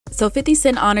So 50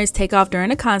 Cent honors Takeoff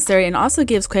during a concert and also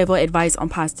gives Quavo advice on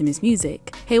posthumous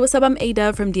music. Hey, what's up? I'm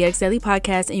Ayeeedubb from DX Daily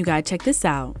Podcast, and you gotta check this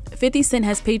out. 50 Cent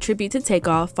has paid tribute to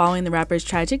Takeoff following the rapper's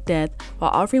tragic death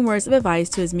while offering words of advice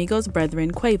to his Migos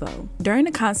brethren Quavo. During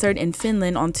a concert in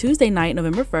Finland on Tuesday night,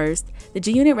 November 1st, the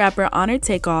G-Unit rapper honored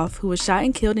Takeoff, who was shot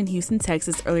and killed in Houston,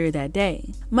 Texas earlier that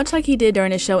day. Much like he did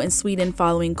during a show in Sweden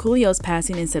following Coolio's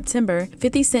passing in September,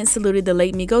 50 Cent saluted the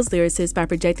late Migos lyricist by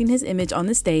projecting his image on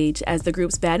the stage as the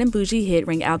group's Bad and Bougie hit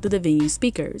rang out through the venue's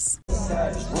speakers.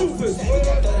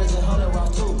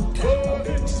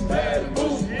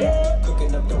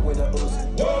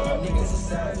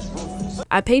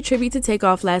 I paid tribute to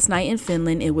Takeoff last night in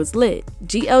Finland. It was lit.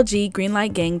 GLG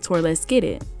Greenlight Gang tour Let's Get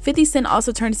It. 50 Cent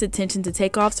also turned his attention to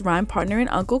Takeoff's rhyme partner and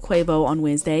uncle Quavo on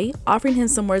Wednesday, offering him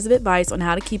some words of advice on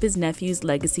how to keep his nephew's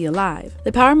legacy alive.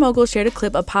 The power mogul shared a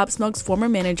clip of Pop Smoke's former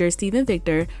manager Steven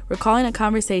Victor recalling a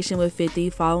conversation with 50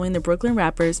 following the Brooklyn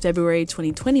rapper's February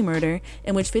 2020 murder,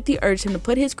 in which 50 urged him to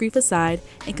put his grief aside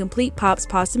and complete Pop's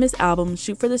posthumous album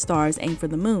Shoot for the Stars, Aim for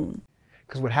the Moon.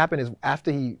 Because what happened is after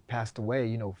he passed away,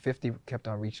 you know, 50 kept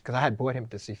on reaching, because I had brought him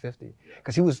to see 50.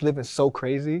 Because he was living so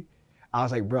crazy. I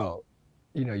was like, bro,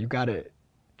 you know, you gotta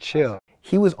chill.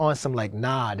 He was on some like,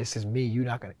 nah, this is me, you're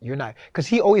not, because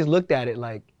he always looked at it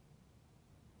like,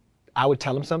 I would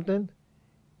tell him something,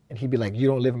 and he'd be like, you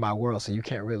don't live in my world, so you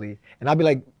can't really, and I'd be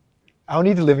like, I don't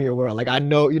need to live in your world, like I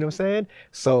know, you know what I'm saying?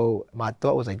 So my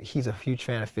thought was like, he's a huge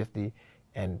fan of 50,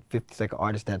 and 50's like an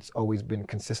artist that's always been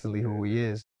consistently who he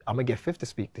is. I'm gonna get 50 to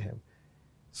speak to him.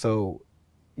 So,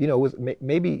 you know, it was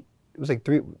maybe, it was like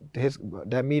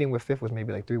that meeting with 50 was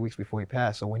maybe like 3 weeks before he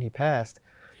passed. So when he passed,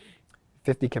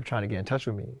 50 kept trying to get in touch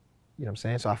with me. You know what I'm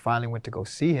saying? So I finally went to go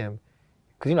see him.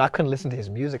 Cause you know, I couldn't listen to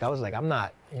his music. I was like, I'm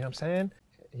not, you know what I'm saying?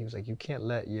 He was like, you can't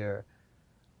let your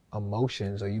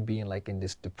emotions or you being like in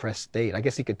this depressed state. I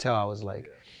guess he could tell I was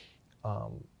like,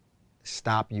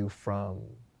 stop you from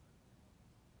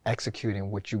executing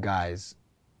what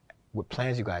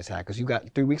plans you guys had. Because you got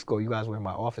 3 weeks ago, you guys were in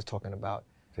my office talking about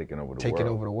taking over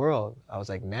the world. I was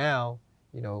like, now,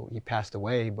 you know, he passed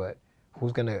away, but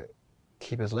who's gonna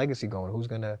keep his legacy going? Who's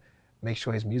gonna make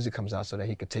sure his music comes out so that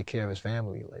he could take care of his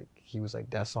family? Like, he was like,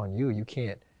 that's on you. You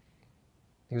can't.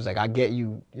 He was like, I get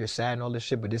you're sad and all this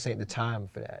shit, but this ain't the time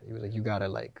for that. He was like, you gotta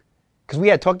like, because we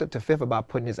had talked to Fifth about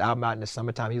putting his album out in the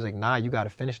summertime. He was like, nah, you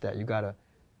gotta finish that. You gotta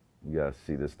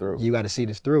see this through. You gotta see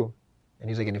this through. And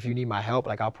he's like, and if you need my help,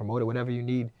 like I'll promote it, whatever you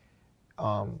need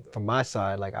from my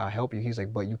side, like I'll help you. He's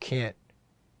like, but you can't.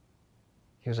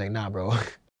 He was like, nah, bro.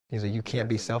 He's like, you can't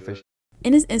be selfish.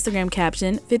 In his Instagram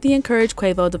caption, 50 encouraged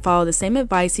Quavo to follow the same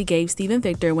advice he gave Steven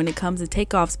Victor when it comes to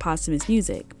Takeoff's posthumous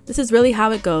music. This is really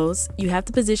how it goes. You have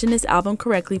to position this album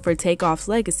correctly for Takeoff's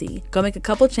legacy. Go make a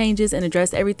couple changes and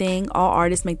address everything. All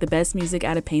artists make the best music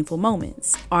out of painful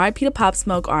moments. RIP to Pop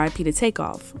Smoke, RIP to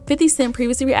Takeoff. 50 Cent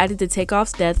previously reacted to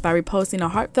Takeoff's death by reposting a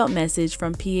heartfelt message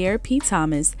from Pierre P.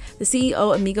 Thomas, the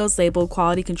CEO of Migos label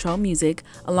Quality Control Music,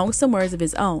 along with some words of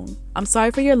his own. I'm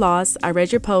sorry for your loss. I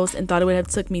read your post and thought it would have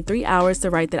took me 3 hours to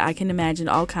write that. I can imagine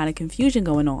all kind of confusion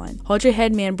going on. Hold your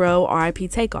head, man, bro. RIP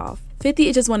Takeoff. 50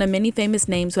 is just one of many famous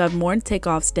names who have mourned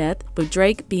Takeoff's death, with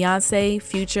Drake, Beyonce,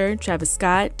 Future, Travis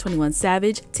Scott, 21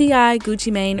 Savage, T.I.,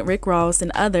 Gucci Mane, Rick Ross,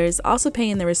 and others also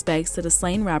paying their respects to the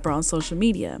slain rapper on social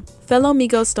media. Fellow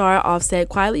Migos star Offset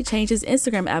quietly changed his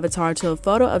Instagram avatar to a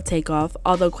photo of Takeoff,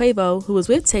 although Quavo, who was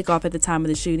with Takeoff at the time of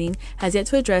the shooting, has yet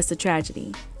to address the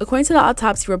tragedy. According to the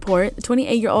autopsy report, the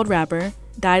 28-year-old rapper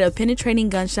died of penetrating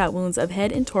gunshot wounds of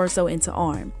head and torso into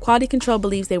arm. Quality Control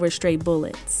believes they were stray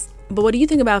bullets. But what do you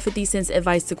think about 50 Cent's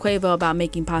advice to Quavo about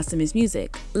making posthumous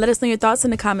music? Let us know your thoughts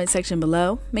in the comment section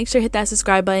below. Make sure to hit that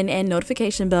subscribe button and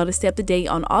notification bell to stay up to date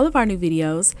on all of our new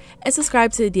videos, and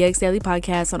subscribe to the DX Daily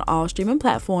Podcast on all streaming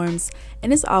platforms.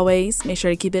 And as always, make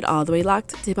sure to keep it all the way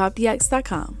locked to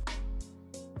HipHopDX.com.